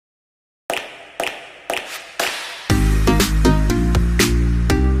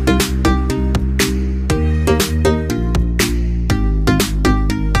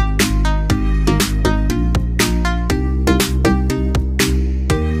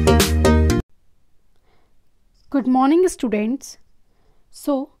Good morning, students.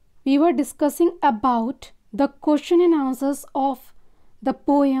 So, we were discussing about the question and answers of the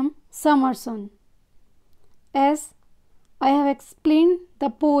poem Summer Sun. As I have explained the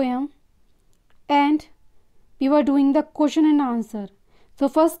poem and we were doing the question and answer. So,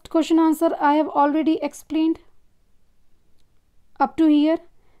 first question answer I have already explained up to here.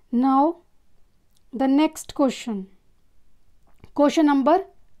 Now, the next question. Question number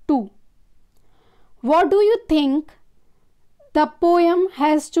 2. What do you think the poem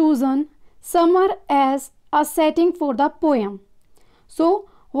has chosen summer as a setting for the poem? So,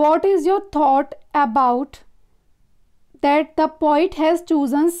 what is your thought about that the poet has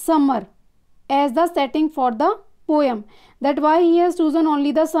chosen summer as the setting for the poem? That why he has chosen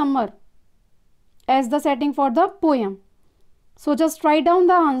only the summer as the setting for the poem? So, just write down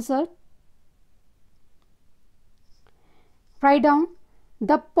the answer. Write down.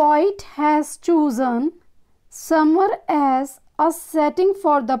 The poet has chosen summer as a setting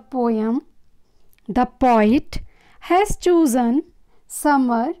for the poem. The poet has chosen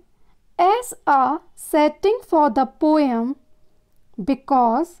summer as a setting for the poem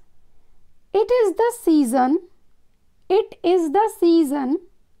because it is the season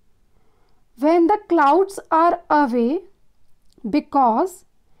when the clouds are away, because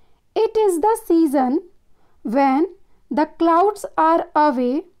it is the season when the clouds are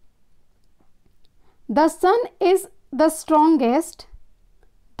away, the sun is the strongest,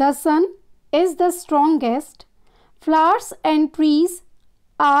 flowers and trees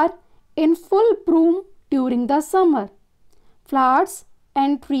are in full bloom during the summer. Flowers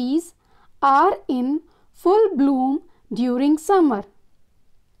and trees are in full bloom during summer.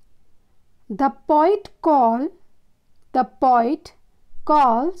 The poet calls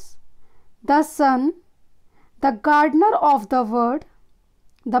the sun the gardener of the world.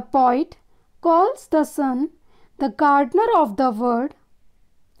 The poet calls the sun the gardener of the world.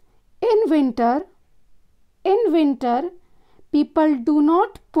 In winter, people do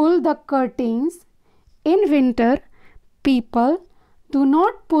not pull the curtains. In winter, people do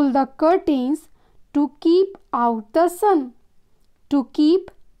not pull the curtains to keep out the sun.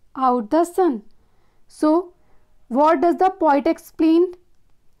 So, what does the poet explain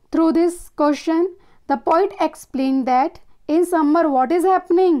through this question? The poet explained that in summer what is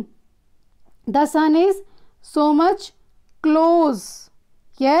happening? The sun is so much close.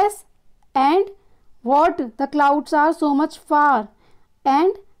 Yes, and what? The clouds are so much far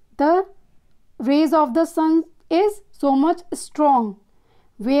and the rays of the sun is so much strong.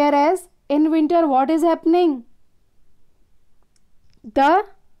 Whereas in winter what is happening? The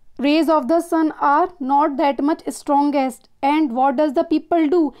rays of the sun are not that much strongest, and what does the people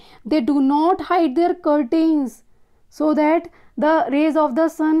do? They do not hide their curtains so that the rays of the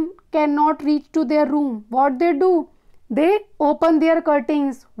sun cannot reach to their room. What they do? They open their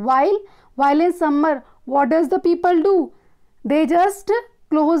curtains. While in summer what does the people do? They just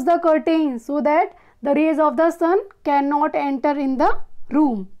close the curtains so that the rays of the sun cannot enter in the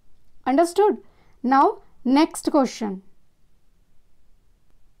room. Understood? Now next question.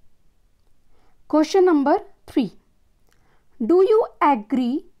 Question number 3. Do you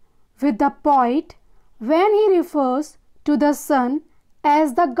agree with the poet when he refers to the sun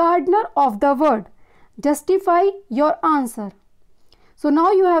as the gardener of the world? Justify your answer. So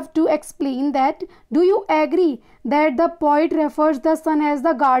now you have to explain that do you agree that the poet refers the sun as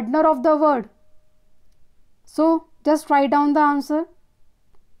the gardener of the world? So just write down the answer.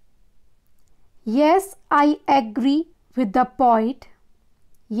 Yes, I agree with the poet.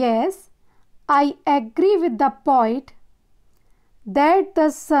 Yes, I agree with the poet that the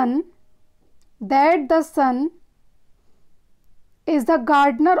sun is the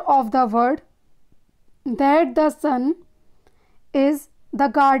gardener of the world. That the sun is the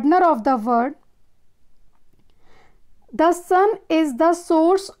gardener of the world. The sun is the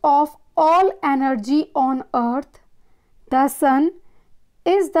source of all energy on earth. The sun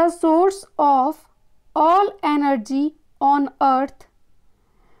is the source of all energy on earth.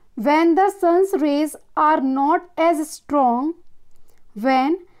 When the sun's rays are not as strong,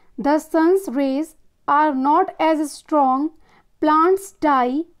 plants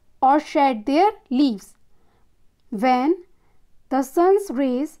die or shed their leaves. When the sun's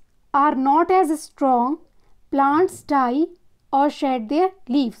rays are not as strong, plants die or shed their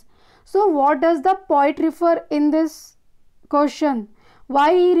leaves. So, what does the poet refer in this question?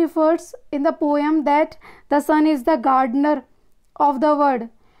 Why he refers in the poem that the sun is the gardener of the world?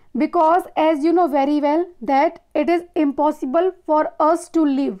 Because as you know very well that it is impossible for us to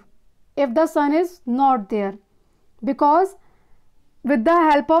live if the sun is not there, because with the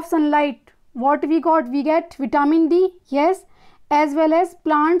help of sunlight what we got? We get vitamin D, yes, as well as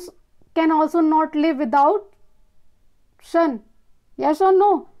plants can also not live without sun, yes or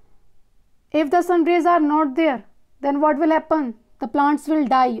no? If the sun rays are not there, then what will happen? The plants will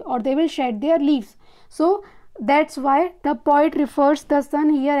die or they will shed their leaves. So that's why the poet refers the sun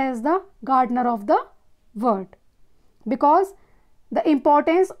here as the gardener of the world, because the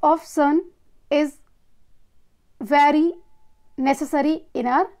importance of sun is very necessary in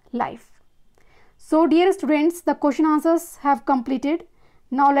our life. So dear students, the question answers have completed.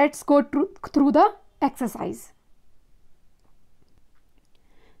 Now let's go through the exercise.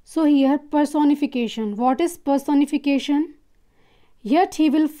 So here personification. What is personification? Yet he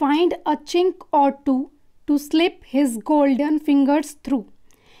will find a chink or two to slip his golden fingers through.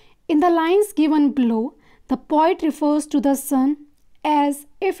 In the lines given below, the poet refers to the sun as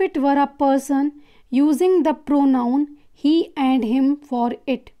if it were a person, using the pronoun he and him for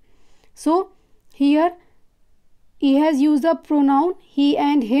it. So here he has used the pronoun he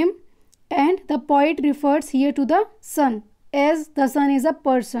and him, and the poet refers here to the sun as the sun is a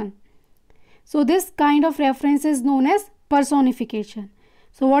person. So this kind of reference is known as personification.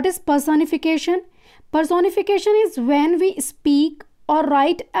 So what is personification? Personification is when we speak or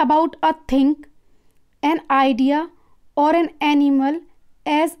write about a thing, an idea or an animal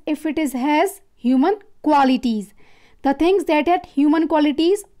as if it has human qualities. The things that have human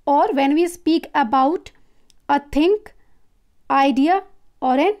qualities, or when we speak about a thing, idea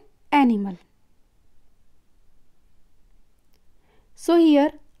or an animal. So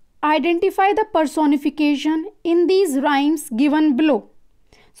here identify the personification in these rhymes given below.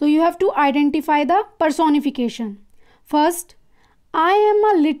 So you have to identify the personification. First, I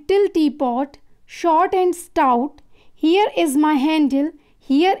am a little teapot, short and stout. Here is my handle,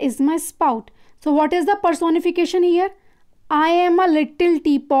 here is my spout. So what is the personification here? I am a little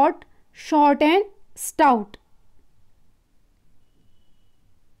teapot, short and stout.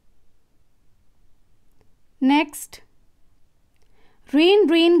 Next, rain,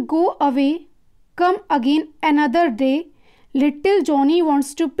 rain, go away, come again another day, little Johnny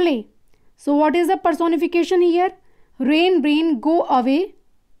wants to play. So what is the personification here? Rain, rain, go away,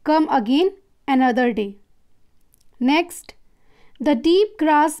 come again another day. Next, the deep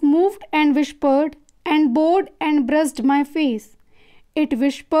grass moved and whispered and bowed and brushed my face. It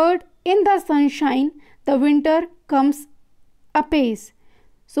whispered in the sunshine, the winter comes apace.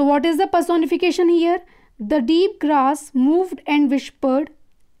 So what is the personification here? The deep grass moved and whispered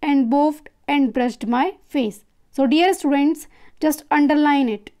and bowed and brushed my face. So dear students, just underline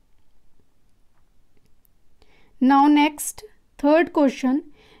it. Now next, third question.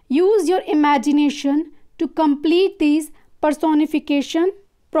 Use your imagination to complete these personification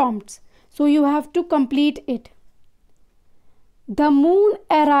prompts. So you have to complete it. The moon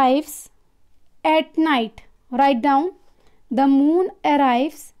arrives at night. Write down. The moon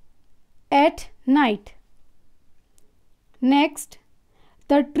arrives at night. Next,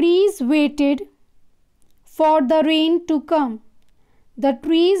 the trees waited for the rain to come. The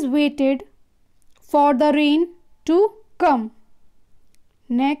trees waited for the rain to come.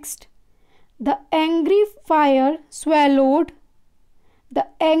 Next, the angry fire swallowed. The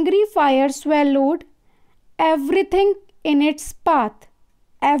angry fire swallowed everything in its path.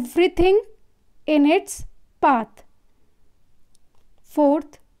 Everything in its path.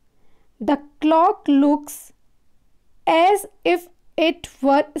 Fourth, the clock looks as if it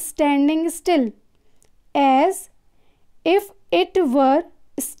were standing still. As if it were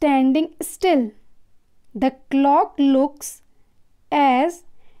standing still. The clock looks as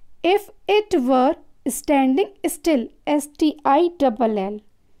if it were standing still. STILL.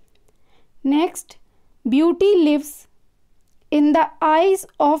 Next, beauty lives in the eyes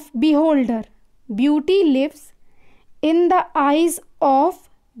of beholder. Beauty lives in the eyes of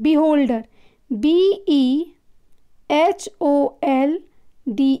beholder. BEHOLDER.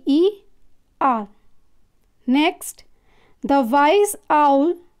 Next, the wise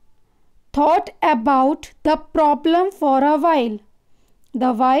owl thought about the problem for a while.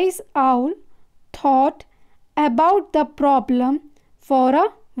 The wise owl thought about the problem for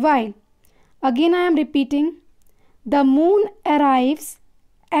a while. Again I am repeating. The moon arrives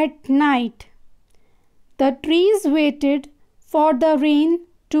at night. The trees waited for the rain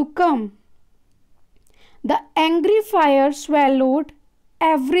to come. The angry fire swallowed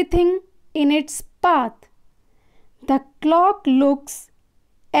everything in its path. The clock looks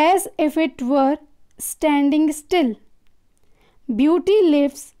as if it were standing still. Beauty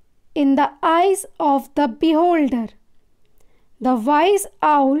lives in the eyes of the beholder. The wise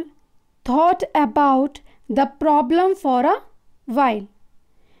owl thought about the problem for a while.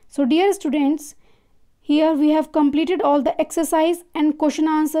 So dear students, here we have completed all the exercise and question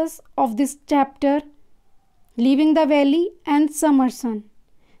answers of this chapter, Leaving the Valley and Summer Sun.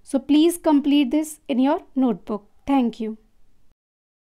 So please complete this in your notebook. Thank you.